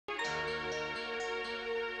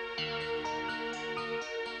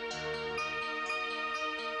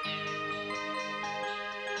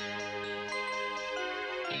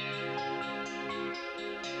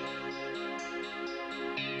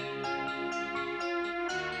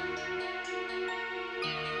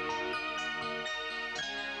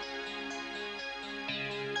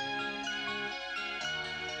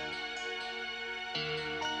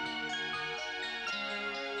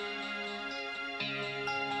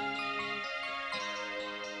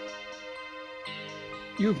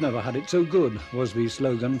"You've never had it so good" was the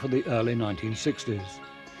slogan for the early 1960s.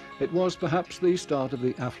 It was perhaps the start of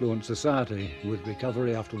the affluent society, with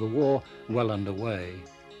recovery after the war well underway.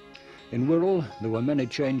 In Wirral, there were many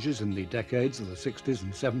changes in the decades of the 60s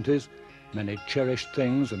and 70s. Many cherished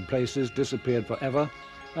things and places disappeared forever,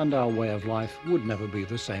 and our way of life would never be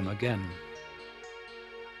the same again.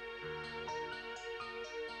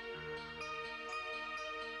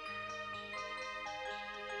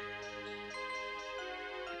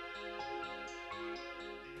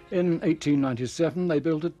 In 1897 they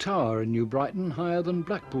built a tower in New Brighton higher than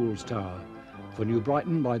Blackpool's tower, for New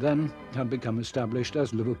Brighton by then had become established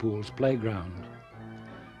as Liverpool's playground.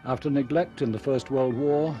 After neglect in the First World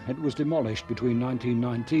War, it was demolished between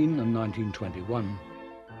 1919 and 1921.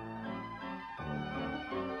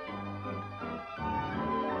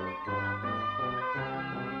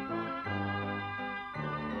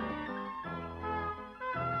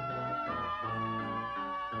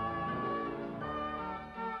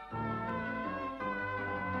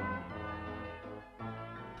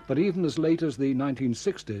 But even as late as the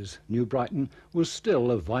 1960s, New Brighton was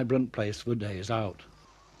still a vibrant place for days out.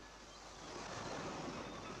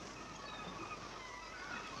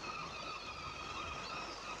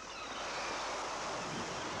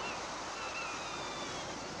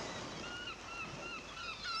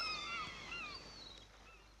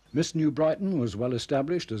 Miss New Brighton was well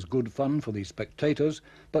established as good fun for the spectators,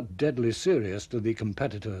 but deadly serious to the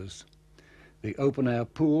competitors. The open-air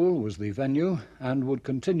pool was the venue and would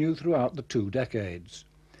continue throughout the 2 decades.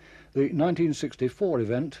 The 1964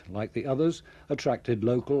 event, like the others, attracted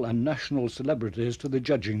local and national celebrities to the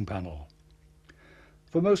judging panel.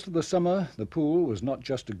 For most of the summer, the pool was not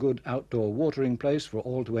just a good outdoor watering place for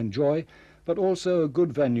all to enjoy, but also a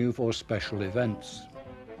good venue for special events.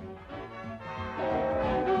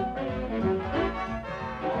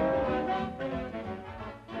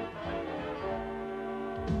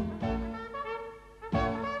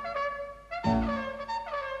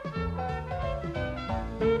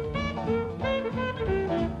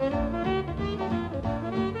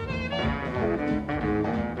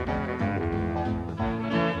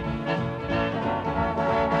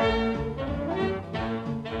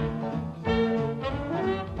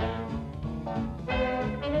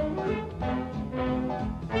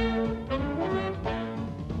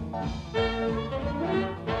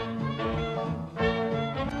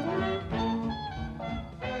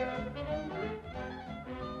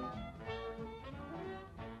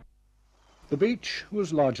 The beach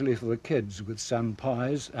was largely for the kids, with sand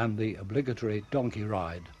pies and the obligatory donkey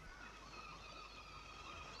ride.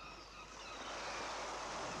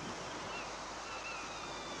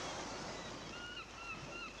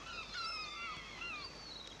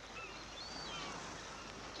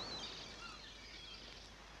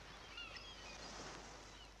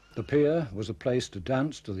 The pier was a place to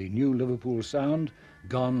dance to the new Liverpool sound.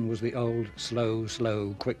 Gone was the old slow,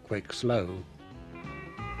 slow, quick, quick, slow.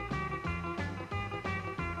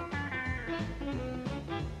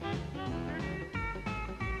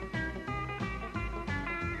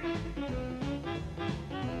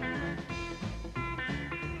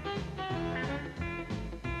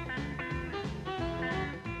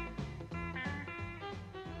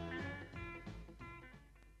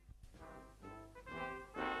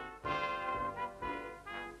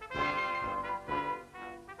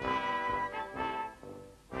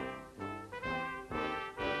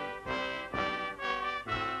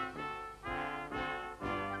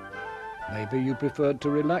 Maybe you preferred to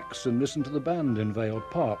relax and listen to the band in Vale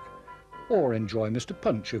Park, or enjoy Mr.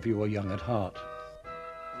 Punch if you were young at heart.